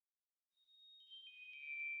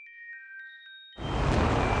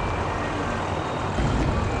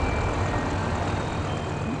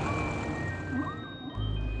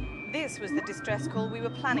This was the distress call we were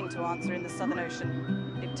planning to answer in the Southern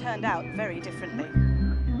Ocean. It turned out very differently.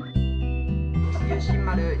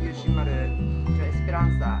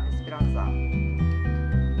 Esperanza.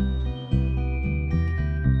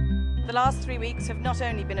 The last 3 weeks have not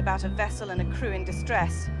only been about a vessel and a crew in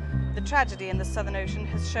distress. The tragedy in the Southern Ocean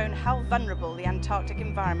has shown how vulnerable the Antarctic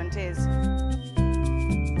environment is.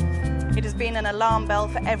 It has been an alarm bell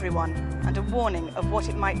for everyone and a warning of what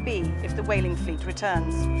it might be if the whaling fleet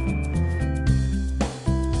returns.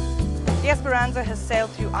 The Esperanza has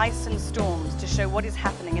sailed through ice and storms to show what is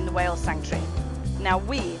happening in the whale sanctuary. Now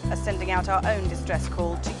we are sending out our own distress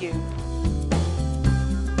call to you.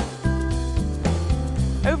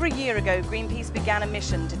 Over a year ago, Greenpeace began a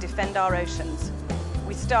mission to defend our oceans.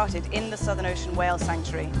 We started in the Southern Ocean Whale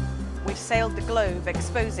Sanctuary. We've sailed the globe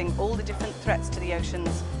exposing all the different threats to the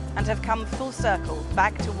oceans and have come full circle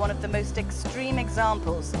back to one of the most extreme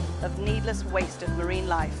examples of needless waste of marine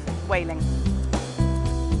life, whaling.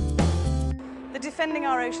 The Defending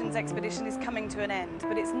Our Oceans expedition is coming to an end,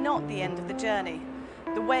 but it's not the end of the journey.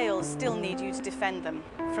 The whales still need you to defend them,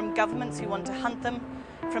 from governments who want to hunt them,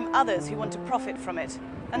 from others who want to profit from it,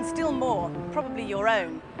 and still more, probably your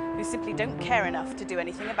own, who simply don't care enough to do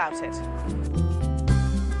anything about it.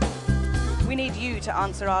 We need you to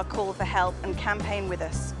answer our call for help and campaign with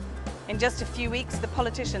us. In just a few weeks, the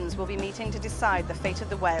politicians will be meeting to decide the fate of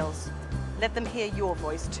the whales. Let them hear your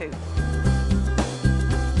voice too.